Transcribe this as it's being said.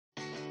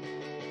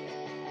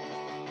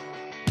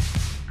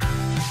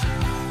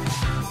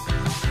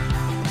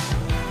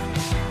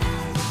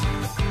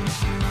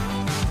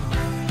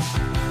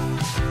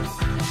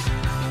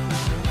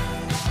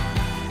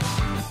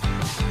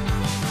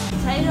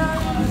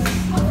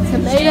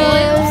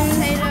Potatoes.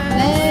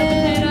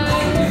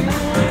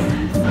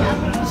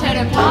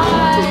 Potato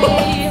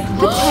pie.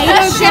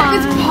 Potato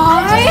shepherd's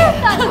pie?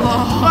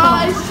 Oh, I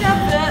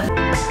shoved it.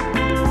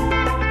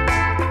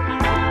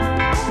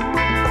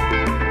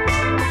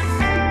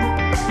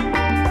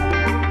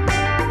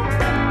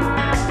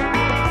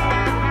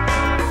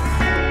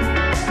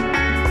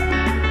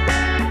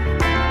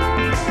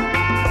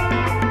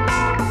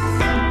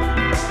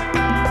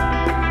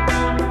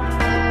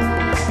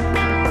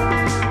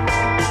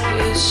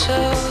 It's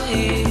so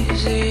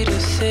easy to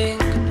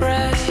think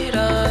bright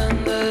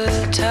on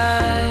the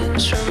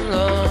times from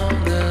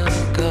long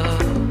ago.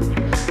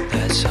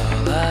 That's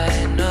all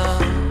I know.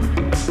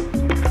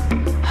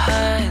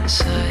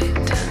 Hindsight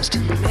tends to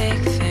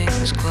make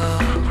things glow.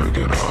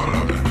 Forget all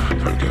of it,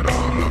 forget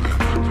all of it,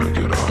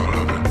 forget all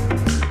of it.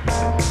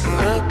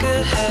 Look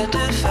ahead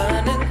to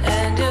find an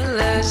end. Your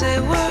legs, they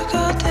work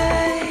all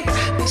day.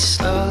 We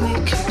slowly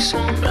kick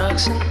some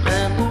rocks and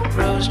mend the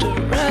roads to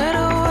right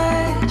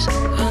aways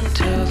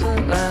until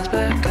the lines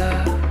back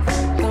up.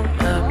 The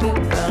happy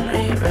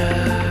boundary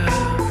road.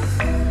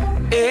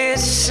 It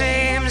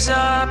seems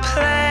our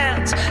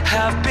plans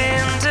have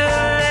been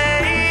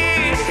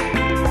delayed,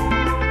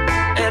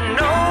 and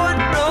no one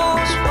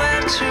knows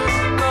where to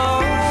go.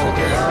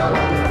 Forget all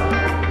of it.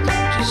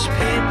 Just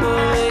people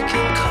we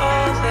can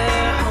call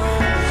their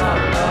home.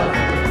 Follow up.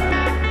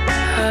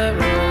 I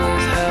roll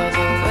with how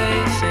the way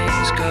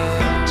things go.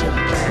 Till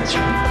the plans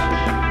change.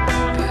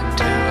 But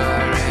do I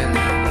really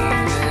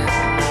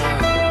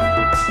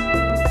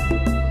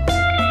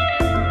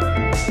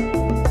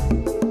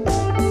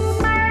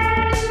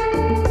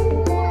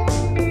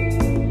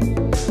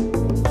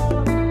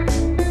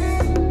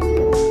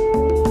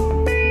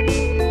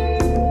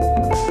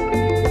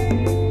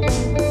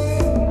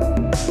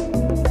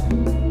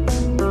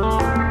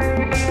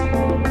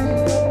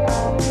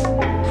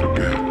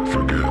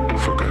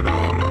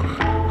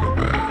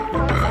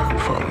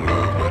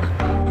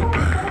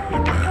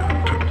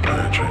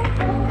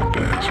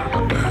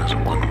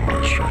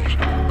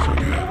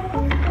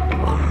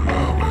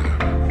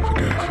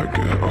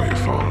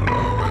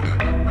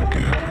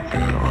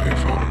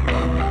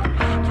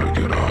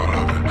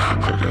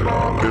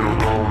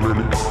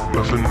even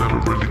nothing never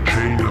really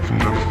came, nothing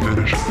never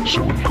finished. So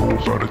we go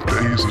about the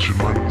days as your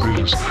mind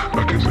visions. I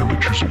can never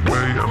choose a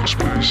way, I must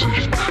make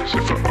decisions.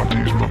 If I opt to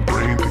use my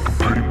brain, think I'm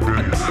pretty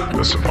brilliant.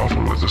 That's an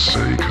awful lot to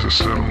say, cause I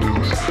said I'm doing.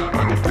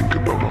 I don't think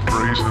about my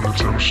phrase and I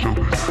sound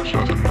stupid.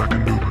 Nothing I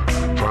can do but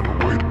find a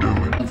way to do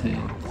it.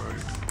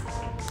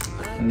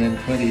 And then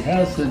 20,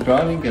 how's the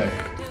driving go?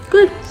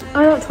 Good.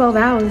 I got 12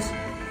 hours.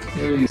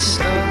 There you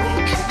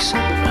slowly kick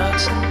some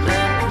rocks and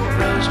mend the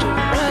roads to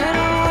right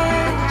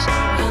aways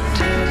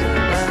until the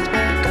lines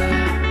back up.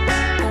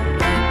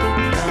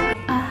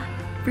 I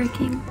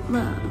freaking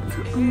love.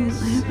 I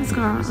have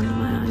mascara under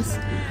my eyes.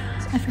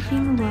 I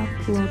freaking love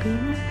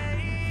vlogging.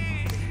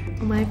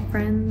 All my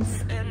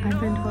friends'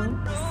 iPhone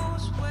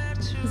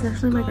 12s. It's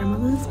actually my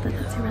grandmother's, but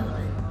that's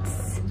irrelevant.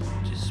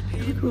 I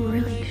look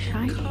really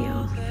shy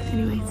here.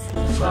 Anyways.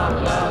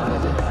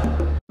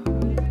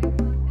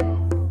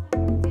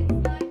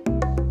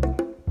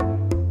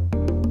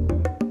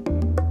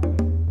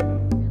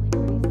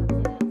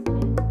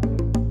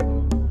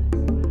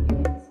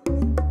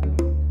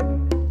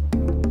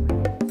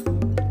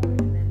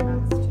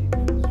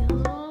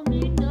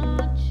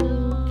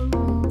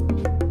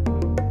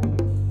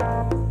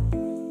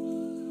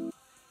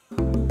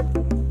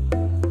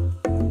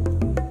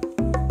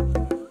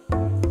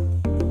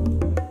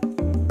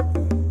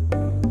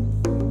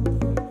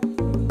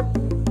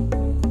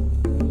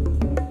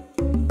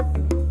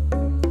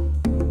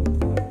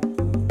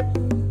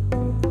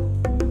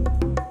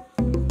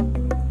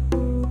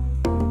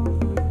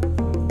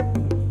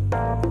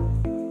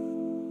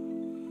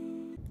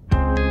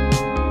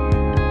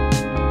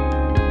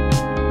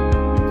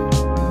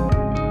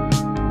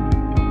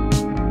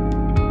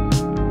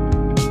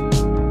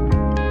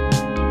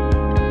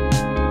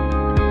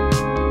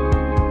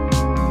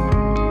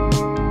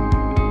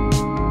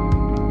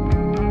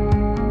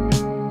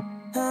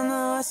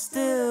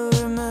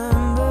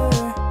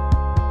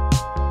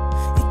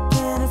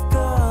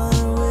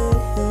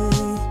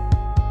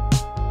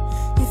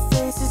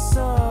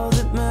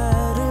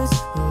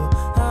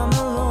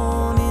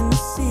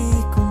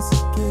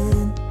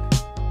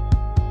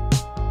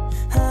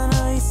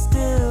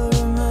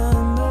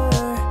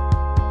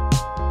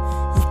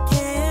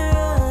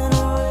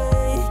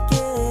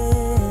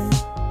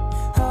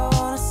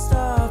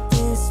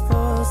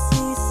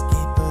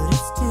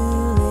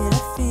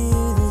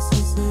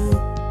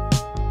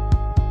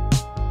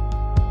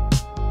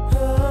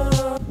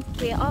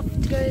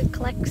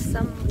 Collect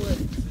some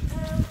wood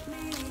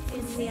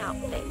in the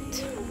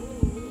outfit,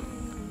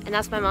 and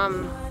that's my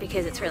mum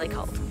because it's really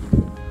cold.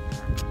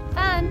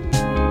 Fun!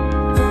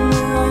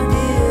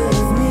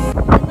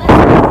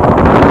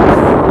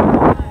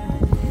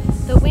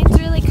 The wind's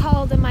really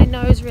cold and my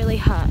nose really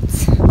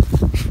hurts.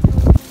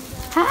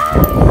 Hi!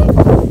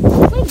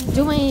 What are you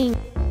doing?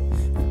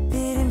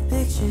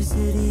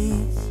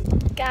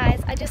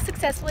 Guys, I just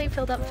successfully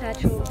filled up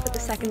petrol for the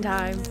second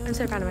time. I'm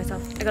so proud of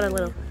myself. I got a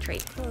little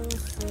treat.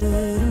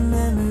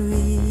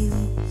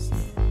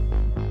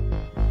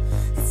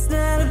 It's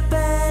not a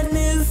bad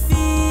new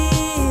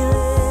feeling,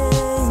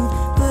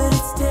 but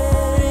it's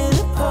tearing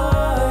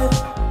apart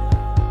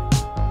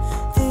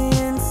the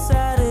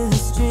inside of the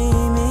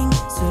streaming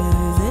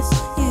service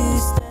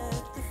used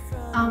at the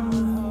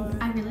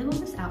front. I really love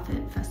this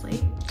outfit,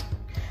 firstly.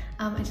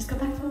 I just got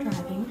back from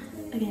driving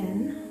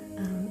again.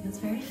 It was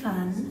very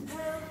fun.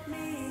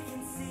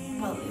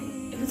 Well,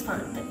 it was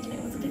fun, but you know,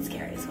 it was a bit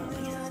scary as well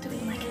because I was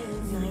doing like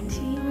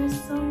 90 or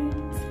so.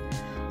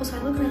 Also, I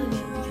look really weird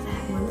because I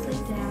have one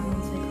sleeve down,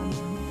 one sleeve on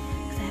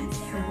because I have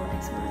terrible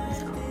eczema on my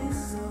stomach.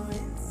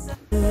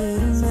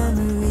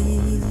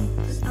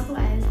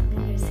 Otherwise, I'm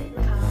gonna go sit in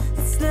the car.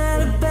 It's not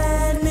a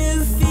bad new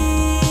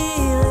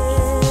feeling,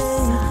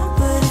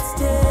 but it's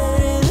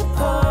tearing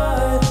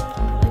apart I'm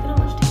probably gonna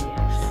watch TV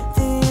actually.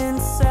 the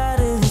inside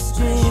of the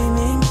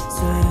streaming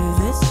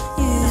service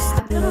used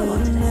I've done a lot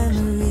today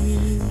actually.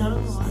 Not a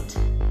lot.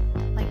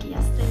 Like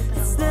yesterday, but a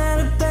lot. not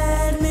a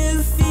bad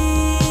new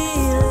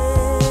feeling,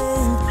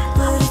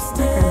 but it's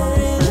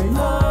tearing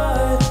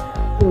apart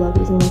I love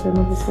using my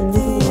grandmother's phone the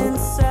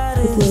inside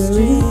of the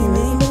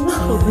streaming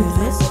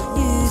service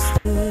used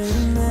to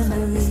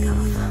memories.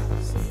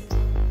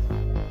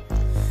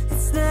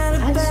 It's not a I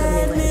have so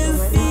bad many new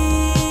layers on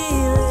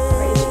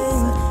right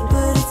feeling,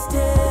 but it's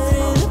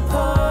tearing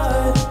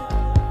apart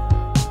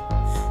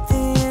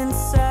the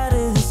inside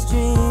of the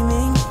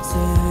streaming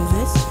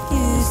service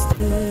used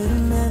to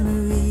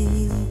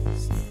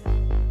memories.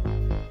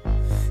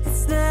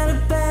 It's not a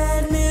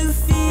bad new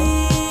feeling,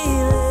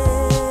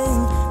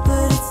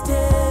 but it's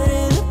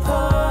tearing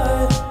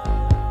apart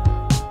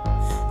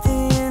the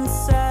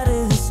inside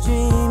of the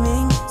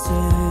streaming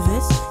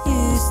service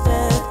used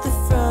at the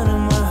front of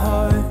my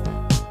heart.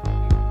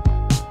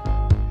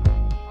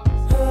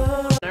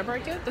 Can I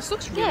break it? This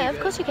looks really Yeah, of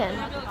good. course you can.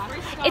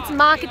 It's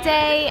market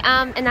day,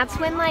 and that's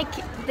when like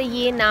the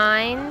year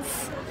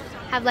 9s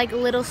have like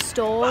little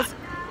stores.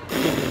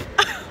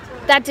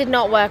 That did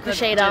not work, That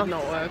Rashida. did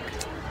not work.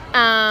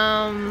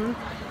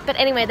 But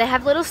anyway, they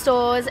have little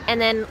stores, and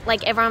then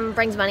like everyone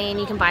brings money and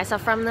you can buy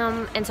stuff from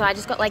them. And so I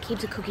just got like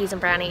heaps of cookies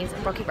and brownies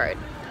and Rocky Road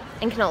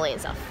and cannoli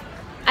and stuff.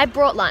 I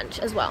brought lunch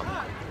as well,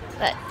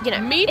 but you know,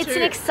 Me it's an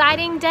too.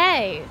 exciting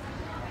day.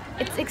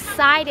 It's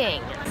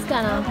exciting.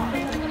 Stunner.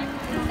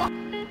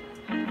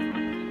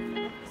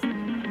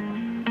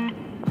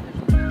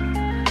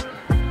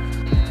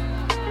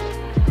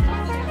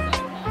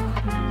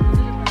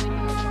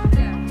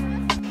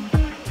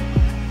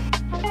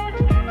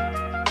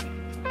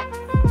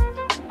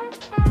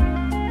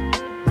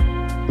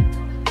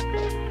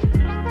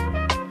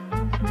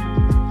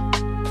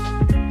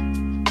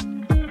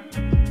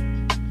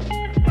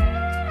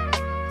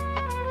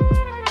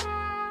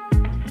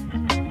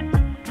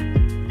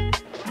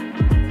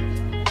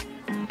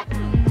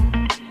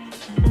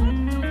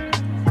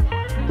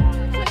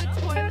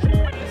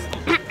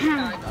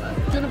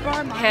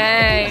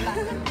 Hey.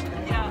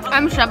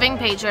 I'm shoving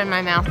pizza in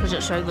my mouth because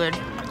it's so good.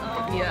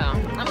 Yeah.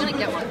 I'm gonna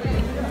get one.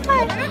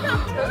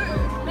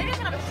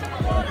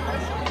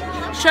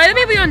 Show the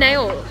people your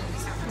nails.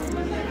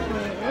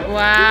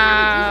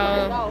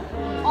 Wow.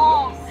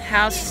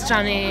 How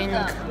stunning.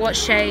 What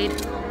shade?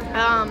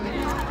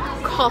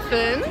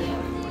 Coffin.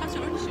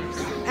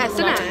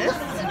 S&S.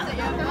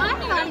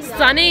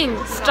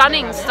 Stunning,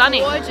 stunning,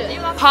 stunning.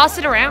 Pass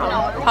it around.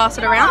 Pass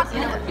it around.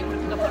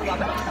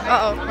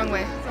 Uh-oh, wrong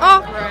way.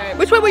 Oh,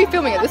 which way were you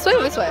filming it? This way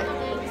or this way?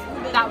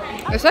 That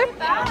way. This way?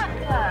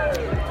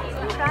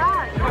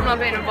 I'm not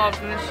being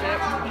involved in this shit.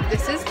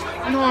 This is?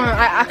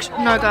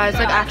 No guys,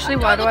 like actually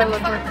why do I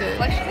look like this?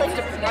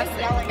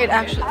 It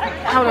actually,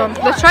 hold on,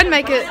 let's try and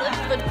make it.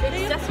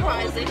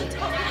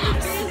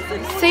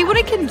 See what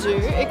it can do?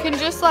 It can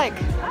just like,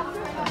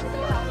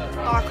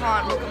 oh I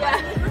can't.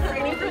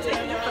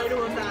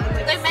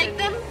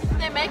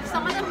 They make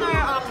some of them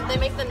are they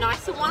make the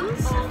nicer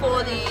ones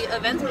for the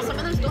events, but some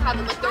of them still have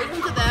them. Like those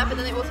ones are there, but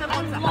then they also have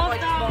ones that have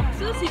like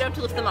boxes, so you don't have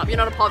to lift them up. You're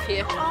not a pov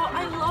here. Oh,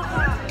 I love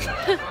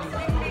that.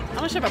 I'm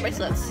gonna show my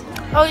bracelets.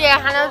 Oh yeah,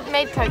 Hannah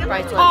made coke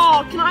bracelets.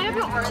 Oh, can I have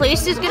your orange?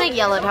 Police is gonna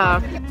yell at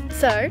her.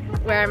 So,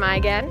 where am I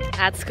again?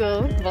 At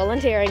school,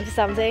 volunteering for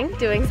something,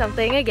 doing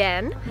something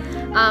again.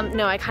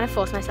 No, I kind of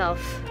forced myself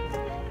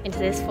into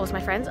this, forced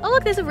my friends. Oh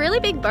look, there's a really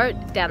big boat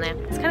down there.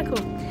 It's kind of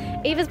cool.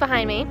 Eva's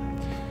behind me,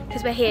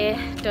 because we're here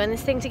doing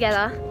this thing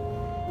together.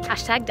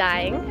 Hashtag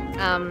dying.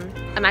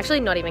 I'm actually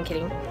not even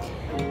kidding.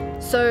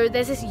 So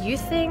there's this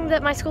youth thing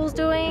that my school's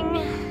doing,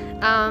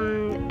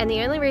 and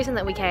the only reason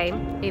that we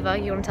came, Eva,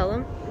 you want to tell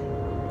them?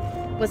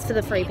 Was for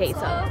the free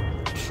pizza.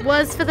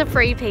 Was for the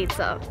free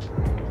pizza.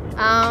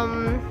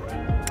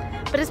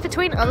 But it's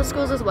between other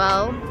schools as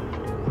well.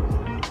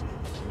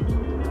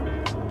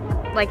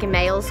 Like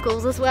male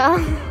schools as well.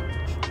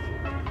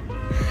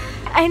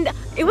 And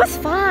it was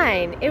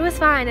fine. It was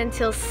fine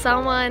until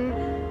someone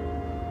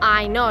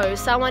I know,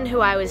 someone who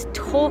I was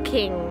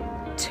talking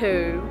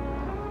to,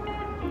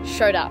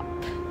 showed up.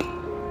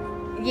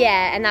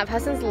 Yeah, and that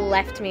person's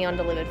left me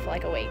undelivered for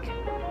like a week.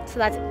 so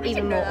that's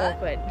even more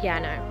awkward. Yeah, I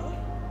know.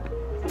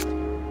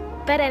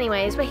 But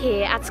anyways, we're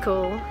here at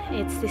school.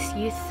 It's this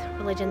youth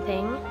religion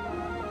thing.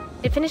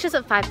 It finishes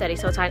at 5:30,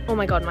 so it's fine. Oh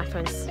my god, my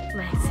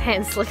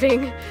hand's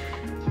slipping.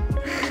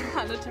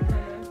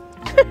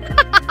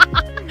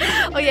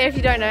 Oh yeah, if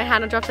you don't know,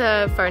 Hannah dropped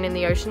her phone in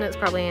the ocean. It's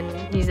probably in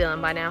New Zealand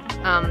by now,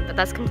 but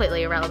that's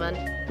completely irrelevant.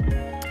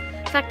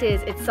 Fact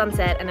is, it's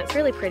sunset and it's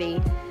really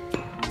pretty.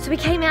 So we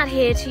came out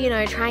here to, you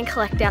know, try and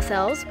collect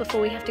ourselves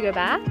before we have to go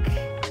back.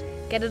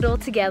 Get it all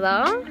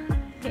together.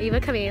 Eva,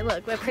 come here.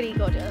 Look, we're pretty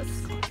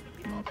gorgeous.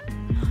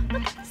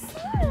 Look at the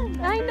sun.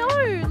 I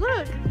know,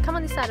 look. Come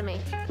on this side of me.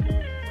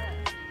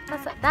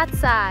 That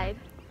side.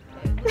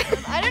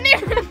 I don't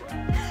even...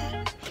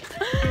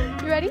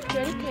 You ready? You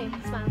ready? Come here,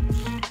 smile.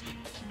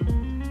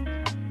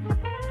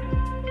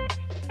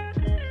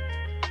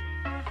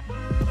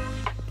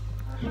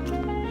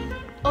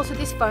 Also,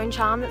 this phone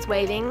charm that's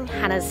waving,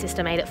 Hannah's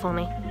sister made it for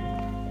me.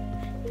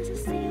 Does it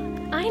see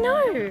it? I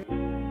know!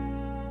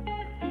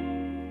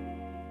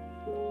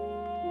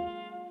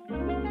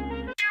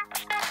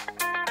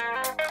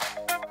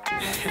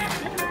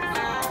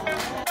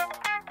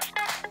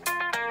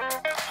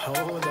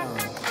 Hold on.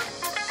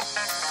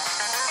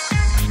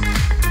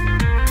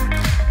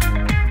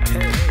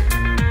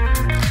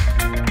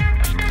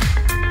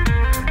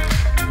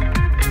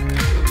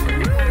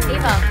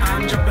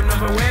 I'm jumping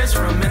over waves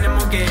for a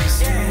minimal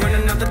gaze.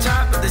 Running up the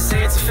top, but they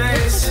say it's a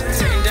phase.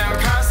 Taking down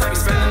costs like we're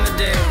spending the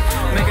day.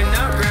 Making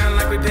up ground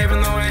like we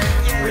paving the way.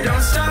 We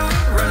don't stop,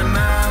 running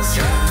miles.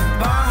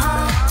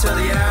 Bar till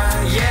the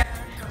eye, yeah.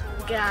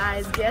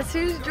 Guys, guess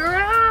who's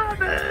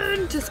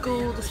driving to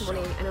school this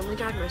morning? I normally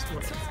drive most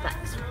mornings, but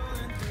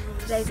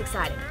today's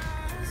exciting.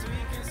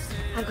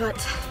 I've got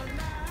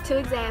 2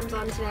 exams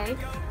on today,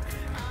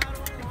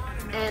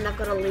 and I've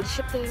got a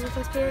leadership thing in the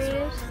first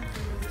period.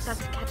 So I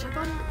have to catch up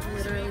on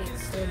literally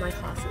all my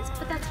classes,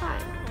 but that's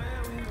fine,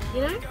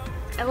 you know?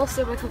 And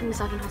also we're cooking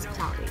stuff in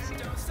hospitality, so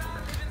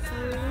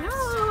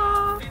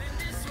no.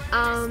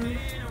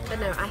 But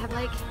no, I have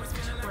like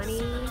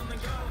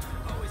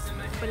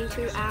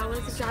 22 hours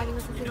of driving or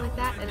something like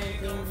that, and I'm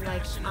doing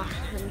like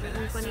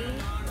 120.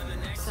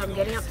 So I'm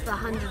getting up to the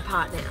 100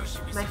 part now. It was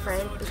my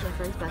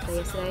friend's birthday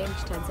yesterday, and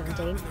she turned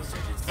 17,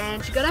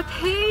 and she got her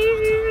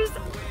P's.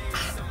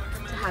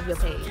 To have your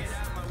P's.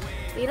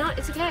 But you know what?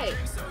 It's okay.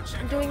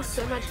 I'm doing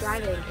so much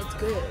driving. It's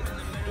good.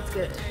 It's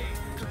good.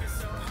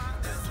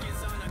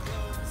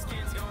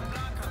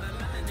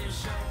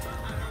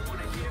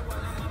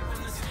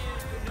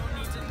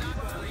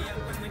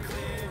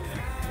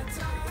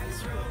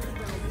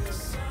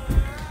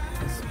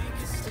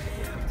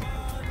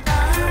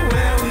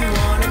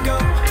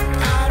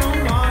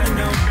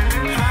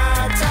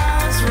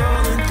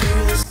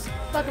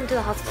 Welcome to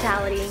the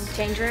hospitality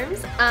change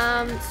rooms.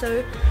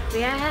 So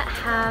we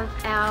have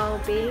our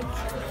big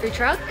food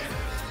truck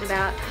in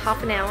about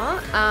half an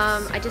hour.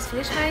 I just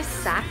finished my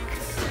SAC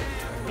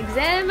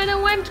exam and it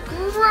went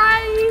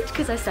great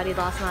because I studied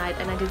last night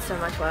and I did so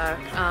much work.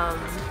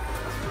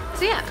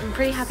 So yeah, I'm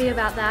pretty happy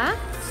about that.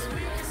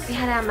 We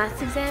had our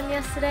maths exam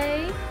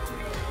yesterday,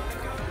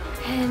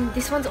 and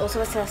this one's also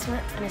an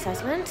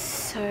assessment.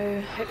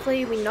 So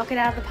hopefully we knock it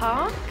out of the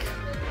park.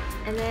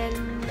 And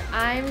then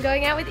I'm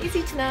going out with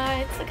Izzy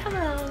tonight, so come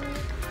on.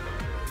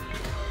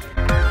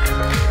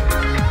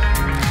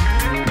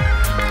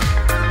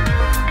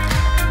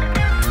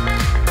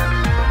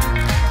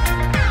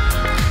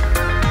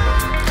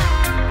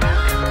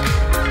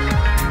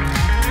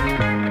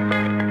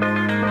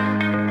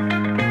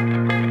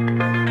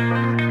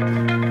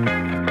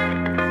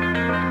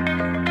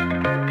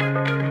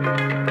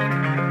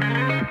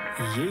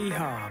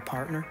 Yeehaw,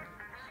 partner.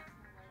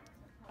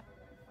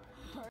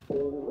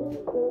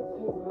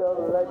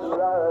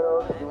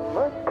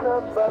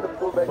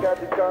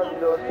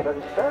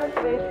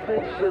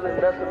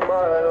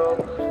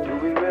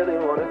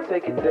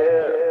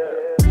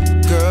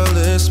 Girl,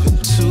 it's been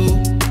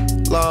too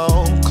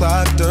long.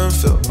 Clock done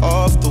fell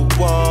off the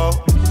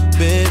wall.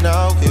 Been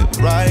out here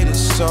writing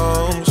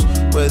songs.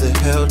 Where the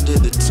hell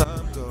did the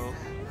time go?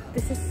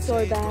 This is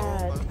so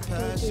bad.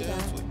 Don't do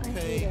that. I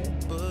hate it.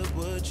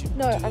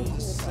 No, I'm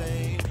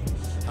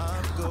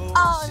cool.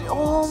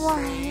 Oh my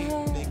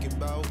head. Thinking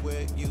about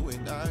where you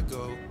and I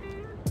go.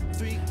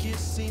 3 kids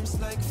seems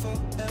like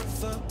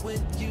forever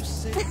when you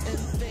sit and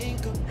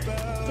think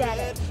about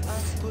it. I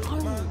put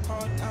my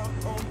heart out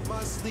on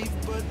my sleeve,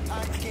 but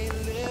I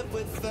can't live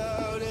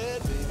without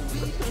it.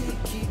 Baby,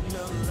 can't keep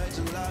melting like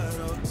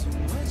gelato. Too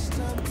much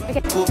time.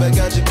 Okay. Pull back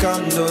out your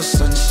condo,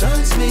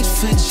 sunshine's made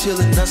fit,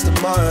 chillin', that's the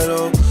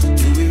motto.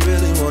 Do we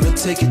really wanna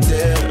take it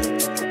there?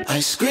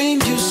 I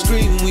scream, you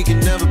scream, we can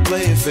never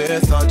play it fair.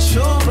 Thought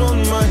you're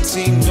on my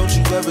team, don't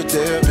you ever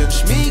dare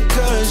bench me,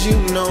 cause you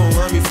know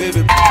I'm your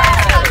favorite.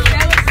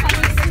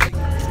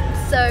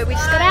 So we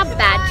just got our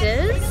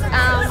badges.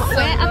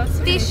 We're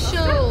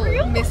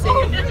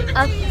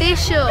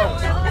official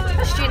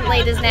student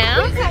leaders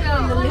now.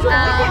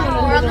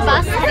 We're on the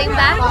bus heading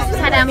back. We've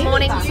had our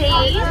morning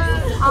tea.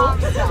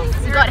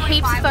 We've got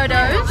heaps of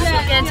photos.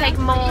 We're gonna take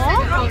more.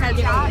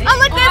 Oh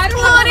look, there's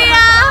Claudia!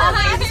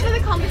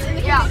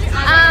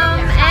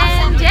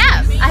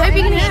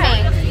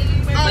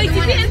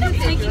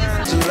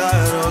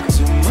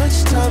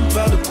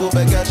 pool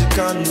back at your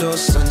condo.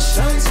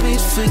 Sunshine's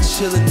made for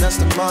chillin', that's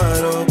the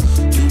motto.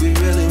 Do we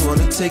really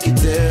wanna take it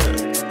there?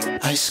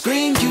 I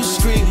scream, you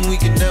scream, we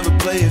can never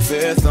play it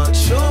fair. Thought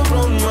you're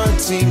on my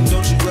team,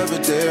 don't you ever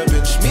dare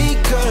bench me,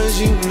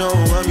 cause you know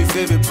I'm your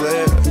favorite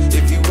player.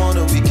 If you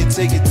wanna, we can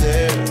take it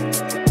there.